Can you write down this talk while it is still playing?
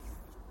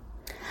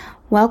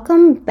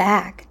Welcome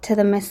back to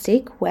The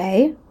Mystique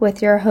Way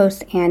with your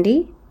host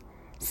Andy,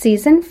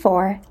 Season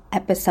 4,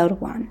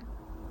 Episode 1.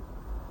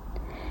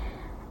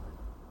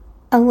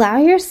 Allow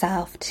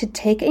yourself to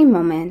take a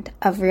moment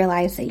of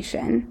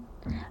realization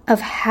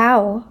of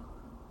how,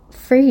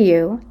 for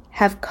you,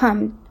 have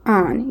come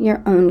on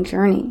your own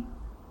journey.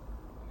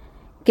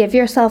 Give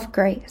yourself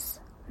grace,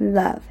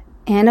 love,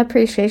 and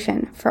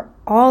appreciation for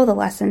all the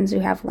lessons you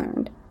have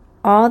learned,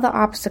 all the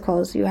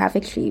obstacles you have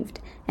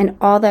achieved, and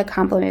all the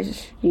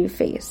accomplishments you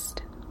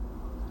faced.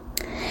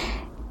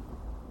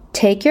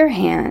 Take your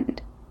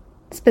hand,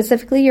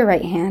 specifically your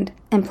right hand,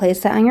 and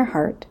place it on your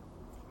heart.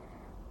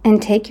 And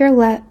take your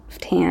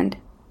left hand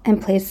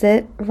and place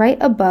it right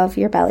above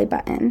your belly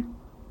button.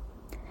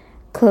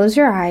 Close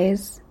your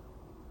eyes,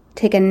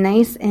 take a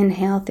nice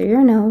inhale through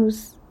your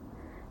nose,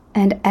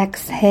 and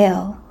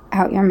exhale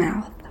out your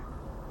mouth.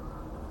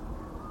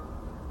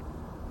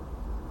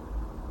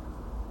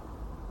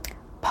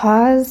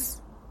 Pause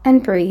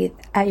and breathe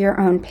at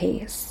your own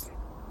pace.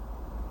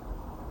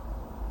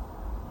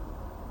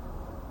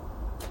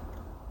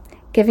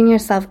 Giving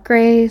yourself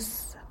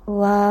grace,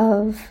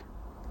 love,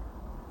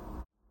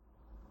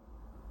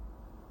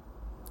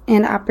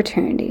 and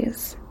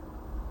opportunities.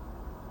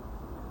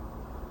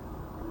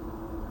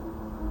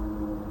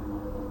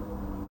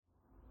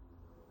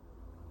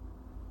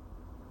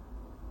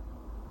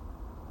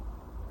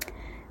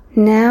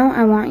 Now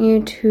I want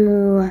you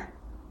to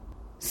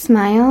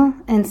smile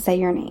and say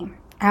your name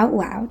out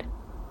loud.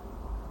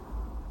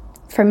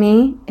 For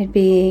me, it'd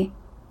be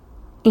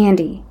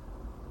Andy.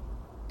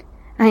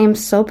 I am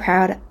so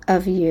proud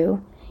of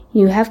you.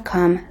 You have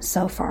come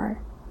so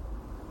far.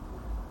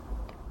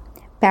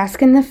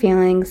 Bask in the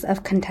feelings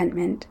of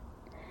contentment.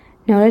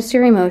 Notice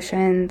your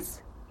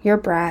emotions, your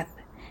breath,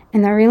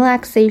 and the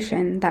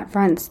relaxation that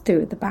runs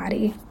through the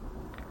body.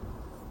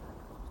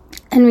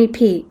 And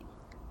repeat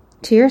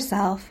to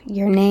yourself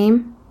your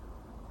name,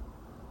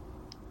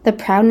 the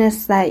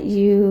proudness that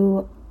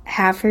you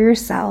have for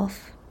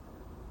yourself,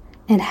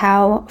 and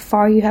how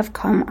far you have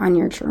come on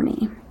your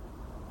journey.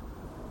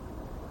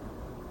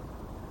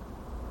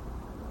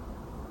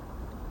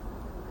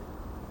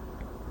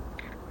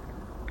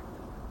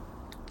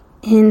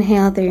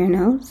 Inhale through your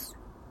nose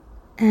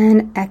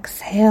and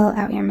exhale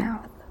out your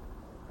mouth.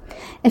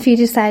 If you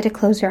decide to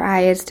close your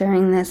eyes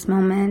during this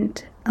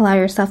moment, allow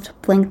yourself to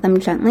blink them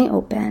gently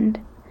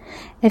open.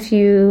 If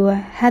you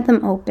had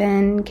them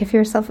open, give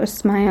yourself a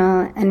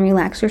smile and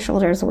relax your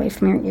shoulders away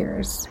from your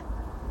ears.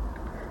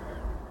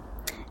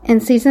 In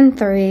Season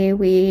 3,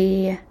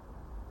 we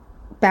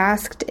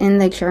basked in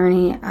the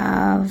journey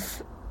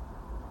of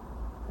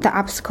the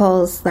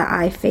obstacles that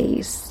I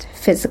faced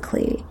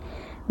physically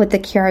with the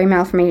Chiari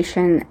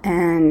malformation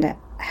and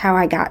how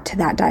I got to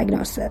that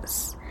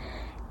diagnosis.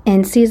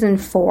 In Season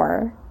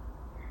 4,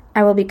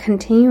 I will be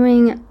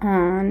continuing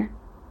on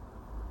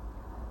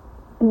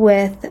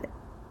with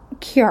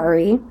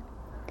Chiari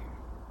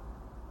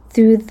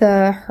through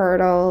the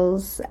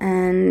hurdles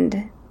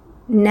and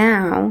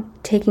now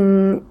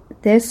taking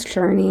this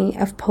journey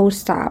of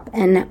post-op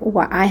and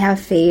what I have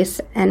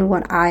faced and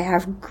what I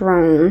have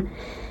grown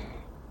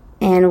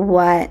and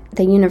what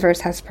the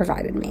universe has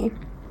provided me.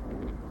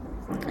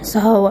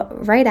 So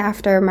right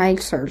after my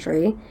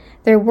surgery,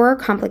 there were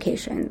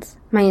complications.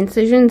 My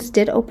incisions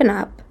did open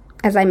up,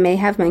 as I may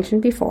have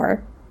mentioned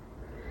before,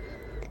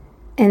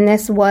 and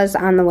this was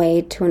on the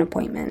way to an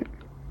appointment.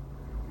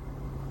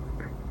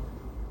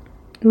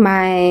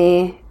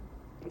 My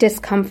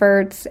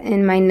discomforts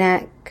in my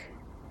neck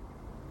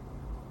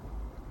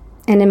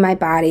and in my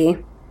body,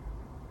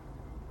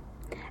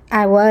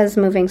 I was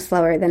moving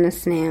slower than a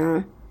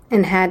snail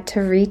and had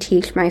to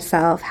reteach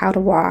myself how to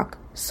walk,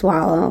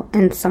 swallow,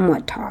 and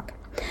somewhat talk.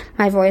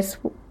 My voice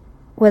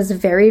was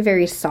very,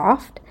 very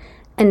soft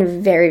and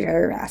very,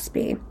 very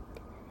raspy.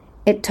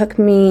 It took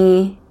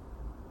me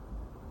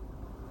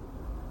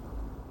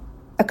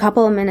a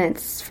couple of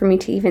minutes for me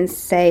to even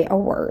say a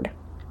word.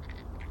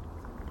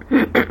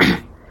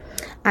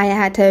 I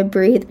had to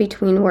breathe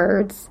between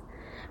words.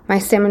 My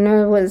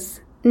stamina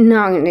was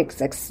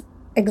non-existing,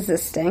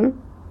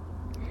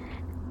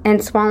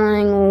 and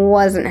swallowing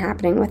wasn't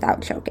happening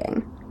without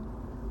choking.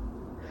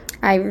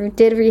 I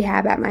did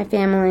rehab at my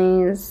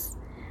family's,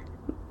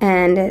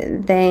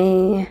 and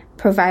they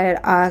provided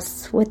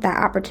us with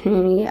that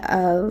opportunity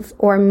of,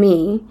 or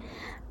me,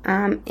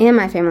 and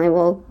my family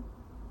will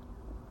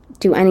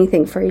do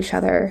anything for each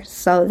other.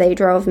 So they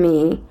drove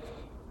me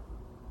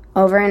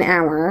over an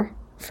hour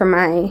for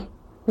my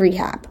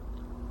rehab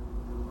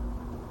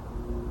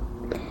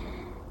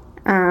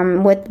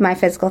with my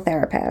physical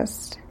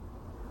therapist.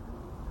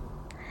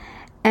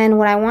 And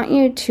what I want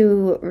you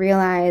to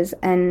realize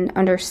and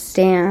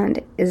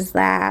understand is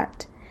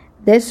that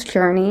this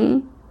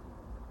journey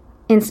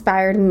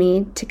inspired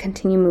me to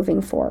continue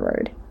moving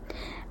forward.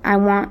 I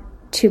want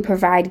to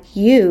provide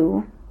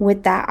you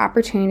with that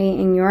opportunity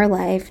in your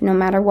life, no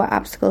matter what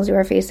obstacles you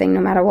are facing,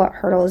 no matter what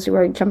hurdles you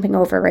are jumping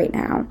over right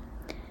now.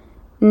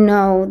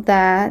 Know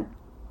that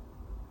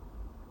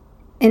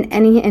in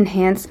any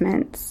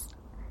enhancements,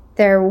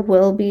 there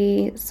will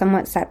be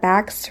somewhat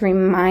setbacks to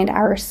remind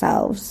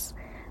ourselves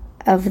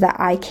of the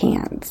I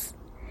can'ts.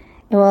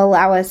 It will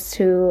allow us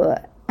to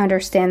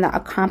understand the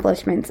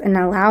accomplishments and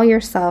allow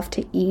yourself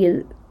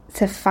to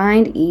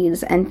find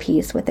ease and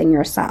peace within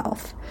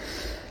yourself.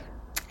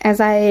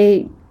 As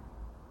I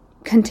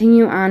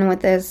continue on with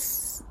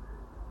this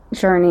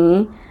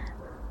journey,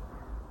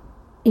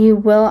 you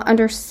will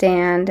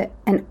understand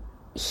and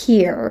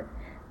hear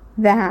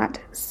that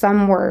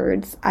some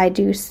words I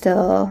do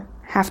still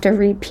have to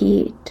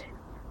repeat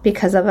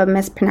because of a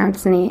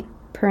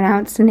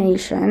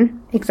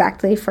mispronunciation,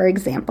 exactly, for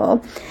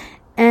example.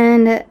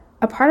 And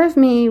a part of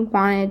me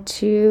wanted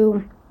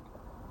to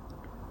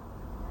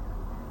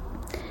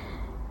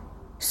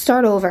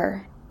start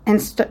over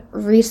and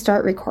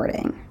restart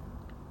recording.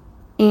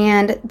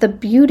 And the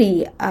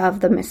beauty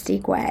of the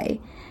Mystique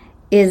Way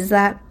is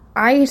that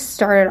I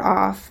started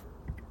off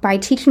by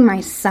teaching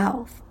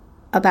myself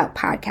about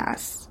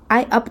podcasts.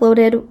 I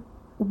uploaded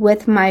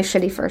with my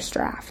shitty first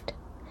draft.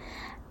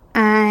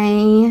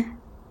 I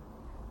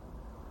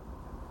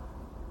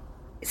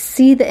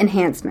see the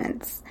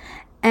enhancements.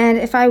 And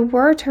if I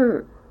were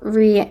to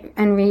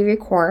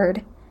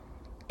re-record,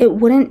 it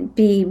wouldn't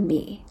be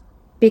me.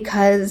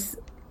 Because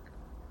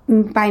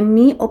by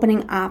me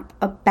opening up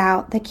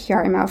about the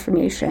Chiari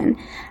malformation,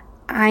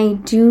 I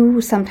do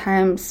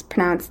sometimes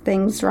pronounce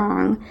things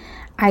wrong.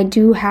 I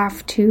do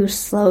have to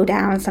slow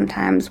down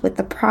sometimes with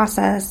the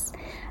process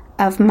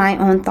of my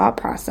own thought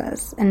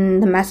process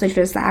and the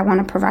messages that I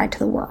want to provide to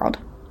the world.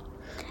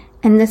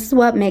 And this is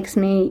what makes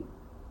me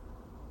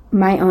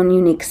my own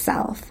unique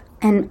self.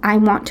 And I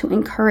want to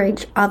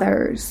encourage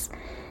others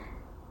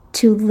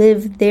to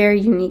live their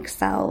unique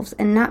selves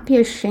and not be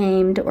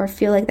ashamed or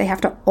feel like they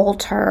have to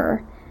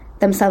alter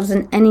themselves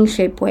in any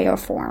shape, way, or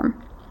form.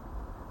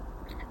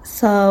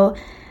 So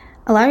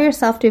allow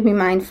yourself to be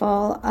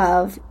mindful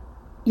of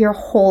your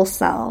whole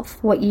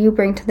self, what you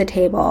bring to the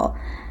table.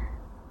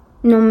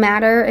 No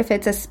matter if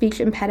it's a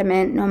speech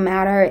impediment, no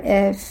matter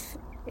if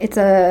it's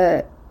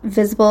a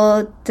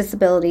visible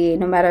disability,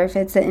 no matter if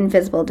it's an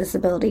invisible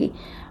disability,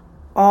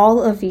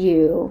 all of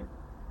you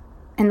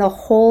and the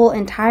whole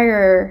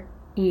entire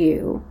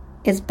you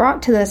is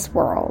brought to this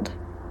world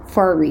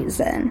for a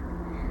reason.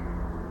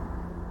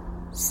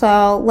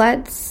 So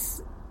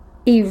let's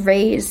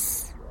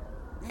erase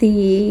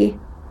the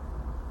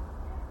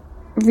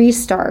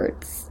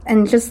restarts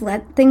and just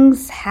let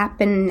things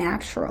happen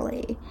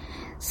naturally.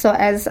 So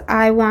as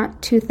I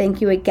want to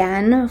thank you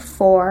again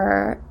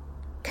for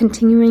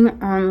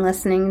continuing on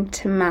listening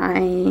to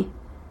my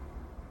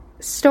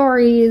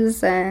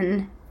stories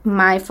and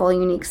my full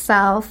unique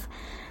self,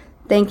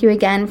 thank you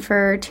again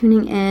for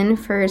tuning in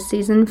for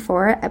Season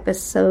 4,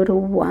 Episode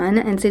 1.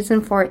 And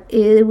Season 4,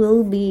 it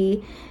will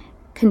be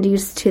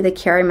conducive to the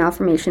Chiari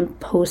malformation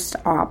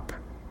post-op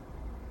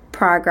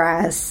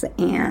progress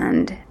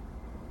and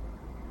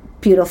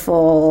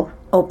beautiful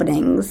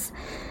openings.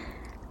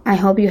 I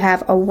hope you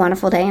have a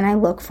wonderful day, and I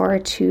look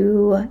forward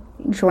to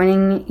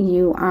joining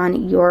you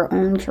on your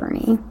own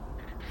journey.